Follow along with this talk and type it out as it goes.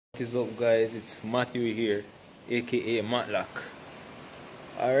What is up, guys? It's Matthew here, aka Matlock.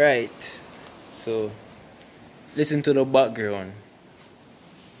 Alright, so listen to the background.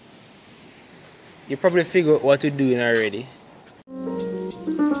 You probably figured out what we're doing already.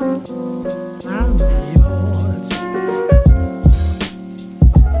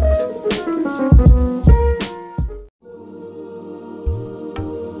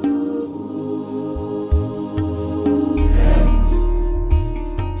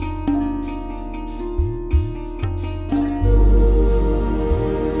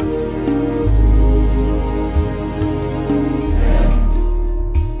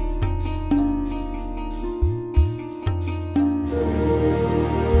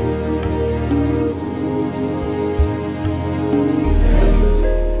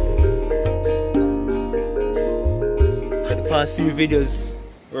 Past few videos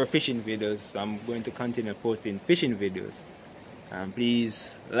were fishing videos. I'm going to continue posting fishing videos, and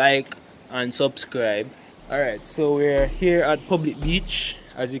please like and subscribe. Alright, so we're here at public beach.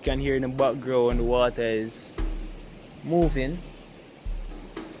 As you can hear in the background, the water is moving.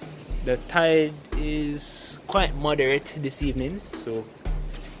 The tide is quite moderate this evening, so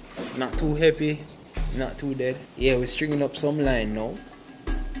not too heavy, not too dead. Yeah, we're stringing up some line now.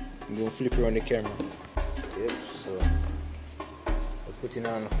 I'm going to flip around the camera. Yep, so putting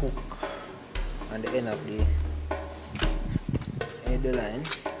on a hook on the end of the line.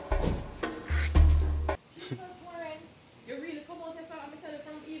 You really come out and say, I'm telling you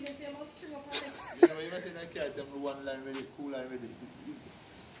from evening, say you must string up on it. You know, you must say that carries them one line ready, two line ready.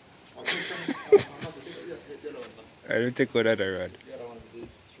 I'll take out that rod.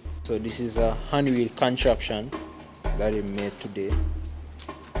 So this is a hand wheel contraption that he made today.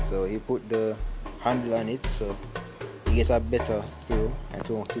 So he put the handle on it, so you get a better through and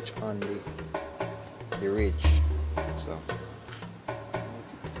to catch on the ridge. So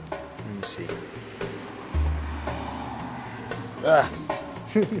let me see. Ah,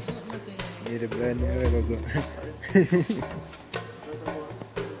 need the blind go.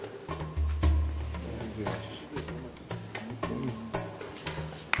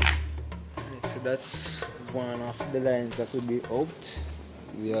 So that's one of the lines that will be out.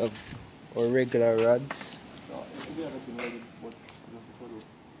 We have our regular rods.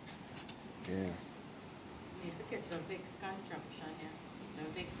 Yeah. Need to catch the Vex contraption, yeah. The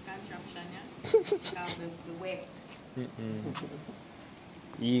Vex contraption, yeah. the wax.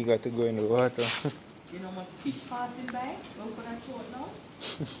 You got to go in the water. You know much fish passing by? Go for that short now?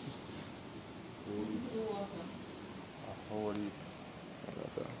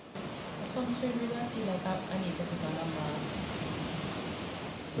 Some straight reason I feel like I need to put on a mask.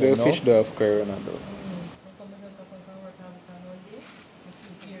 The fish do have corona though.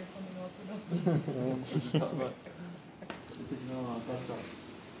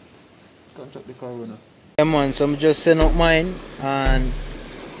 Contract the corona. Yeah man, so I'm just setting up mine, and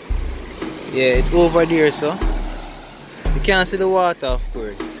yeah, it's over there, so you can't see the water of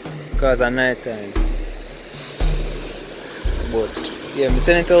course because at night time, but yeah, I'm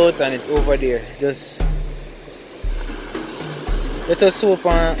sending it out and it's over there. Just let us hope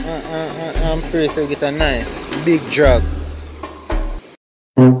and pray so we get a nice big drag.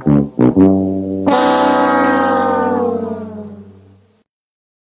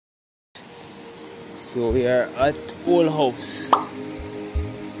 So we are at Old House,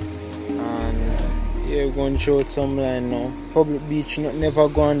 and yeah, we're going to show some line now. Public beach never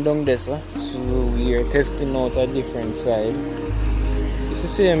gone down there, so we are testing out a different side. It's the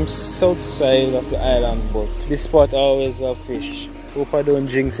same south side of the island, but this spot always have fish. Hope I don't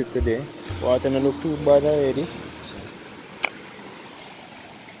jinx it today. Water don't look too bad already.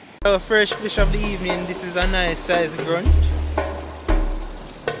 Our first fish of the evening. This is a nice size grunt.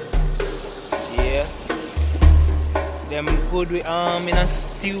 Yeah. Them good with in a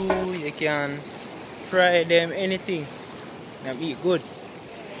stew. You can fry them, anything. Them eat good.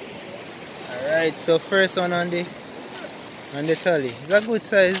 Alright, so first one on the tally. It's a good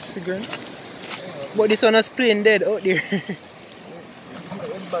size grunt. But this one is plain dead out there.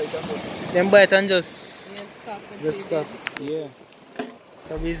 Them bite and just stop. Yeah.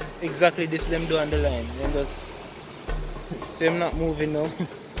 Probably is exactly this them do on the line. Then just see him not moving now.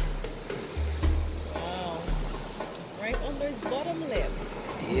 Wow. Right under his bottom lip.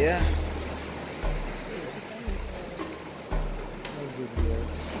 Yeah.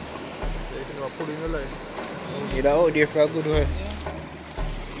 So you can pull in the line. Get out there for a good one. Yeah.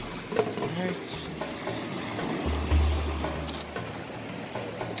 Alright.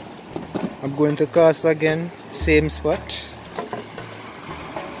 I'm going to cast again, same spot.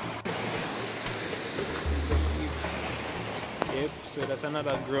 Yep, so that's another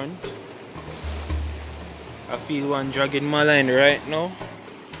another grunt. I feel one dragging my line right now.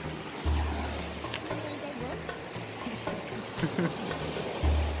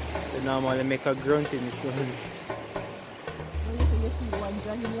 They normally make a grunt in the sun. You feel one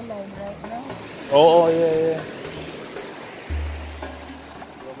dragging your line right now? Oh yeah.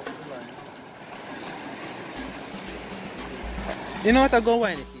 You know what I go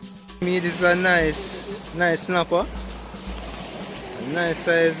wine it? Me, this is a nice snapper. A nice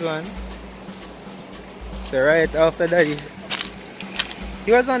size one. So right after that,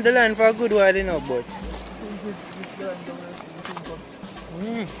 he was on the line for a good while, you know, but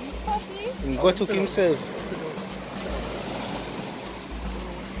he got took himself.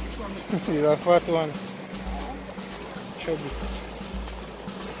 He's a fat one. Chubby.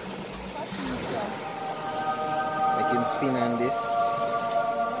 Make him spin on this.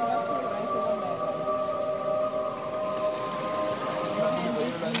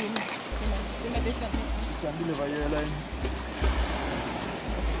 Deliver your line.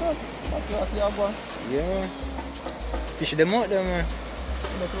 That's what you have one. Yeah. Fish them out there, man.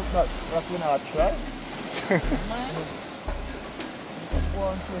 Let's look at what we not try.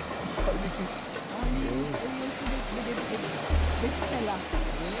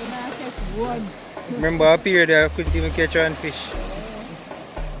 One, two, remember a period I couldn't even catch one fish.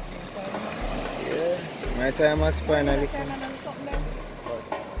 Yeah. My time has finally come.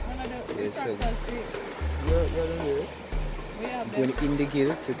 Yes, sir. Going in the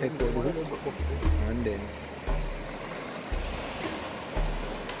gill to take out the hook. And then.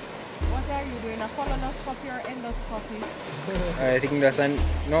 What are you doing? A colonoscopy or endoscopy? I think that's an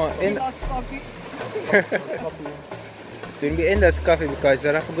Endoscopy. It will be endoscopy because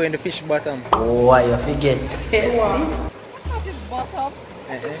you'll have to go in the fish bottom. Oh, why you forget? Not his bottom.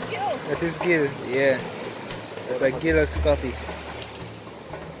 Gill. That's his gill, yeah. That's a gilloscopy.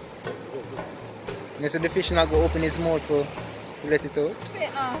 You see the fish not go open his mouth for let it out.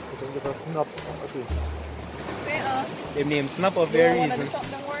 They name snap for very reason.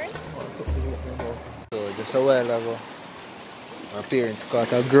 So just a while ago, my parents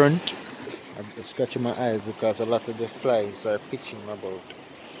caught a grunt. I'm scratching my eyes because a lot of the flies are pitching about.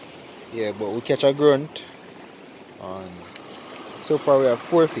 Yeah, but we catch a grunt. And so far we have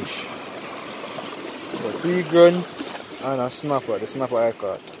 4 fish. So 3 grunt and a snapper, the snapper I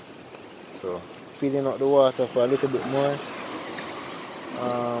caught. So filling up the water for a little bit more.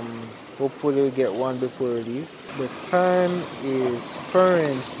 Hopefully we get one before we leave. The time is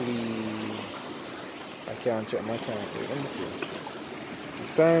currently, I can't check my time. Wait, let me see.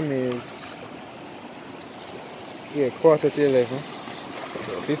 The time is 11:15.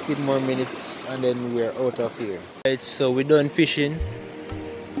 So 15 more minutes and then we're out of here. Right, so we're done fishing.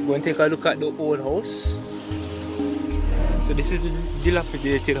 Go and take a look at the old house. So this is the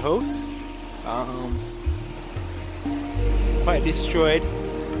dilapidated house. Quite destroyed.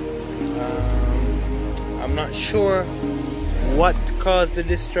 I'm not sure what caused the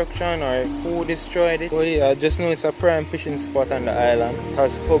destruction or who destroyed it. But yeah, I just know it's a prime fishing spot on the island. It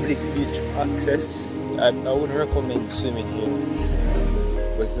has public beach access. I wouldn't recommend swimming here,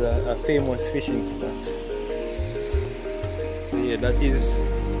 but it's a famous fishing spot. So yeah, that is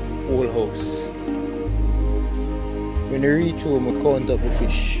old house. When you reach home, we count up the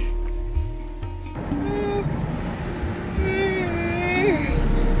fish.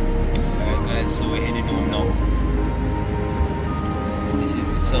 Alright guys, so we're heading home now. This is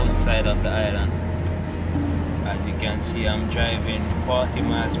the south side of the island. As you can see, I'm driving 40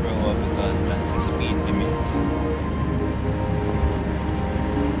 miles per hour because that's the speed limit.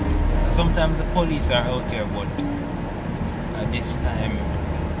 Sometimes the police are out here, but at this time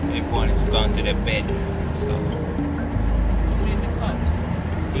everyone is gone to their bed. So Including the cops.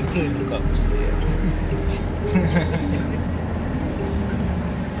 including the cops, yeah.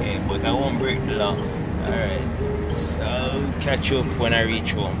 Okay, but I won't break the law. Alright, so I'll catch up when I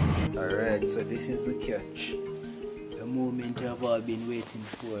reach home. Alright, so this is the catch. The moment I've all been waiting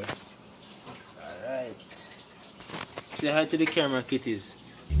for. Alright. Say hi to the camera, kitties.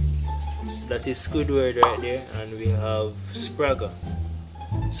 So that is Squidward right there, and we have Spragger.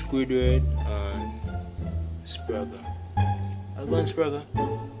 Squidward and Spragger. I'll go on Spragger.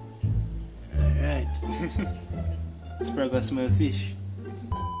 Alright. Spragger smell fish.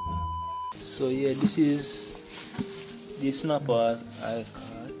 So yeah, this is the snapper I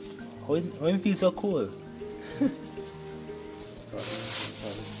caught. When it feels so cool.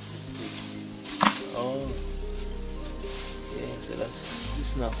 Oh. Yeah, so that's the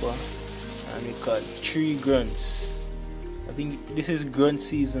snapper. And we caught 3 grunts. I think this is grunt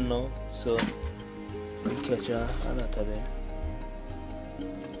season now, so we catch a lot of them.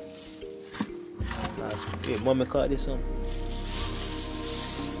 Last hey, mommy caught this one.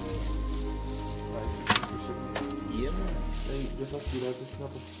 Yeah, man. Just as good as the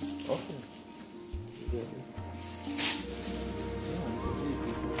snapper. Okay.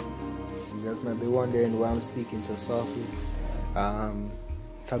 You guys might be wondering why I'm speaking so softly.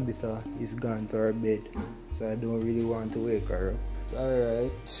 Tabitha is gone to her bed, so I don't really want to wake her up.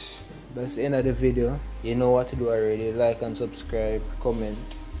 Alright, that's the end of the video. You know what to do already. Like and subscribe, comment.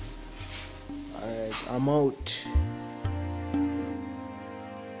 Alright, I'm out.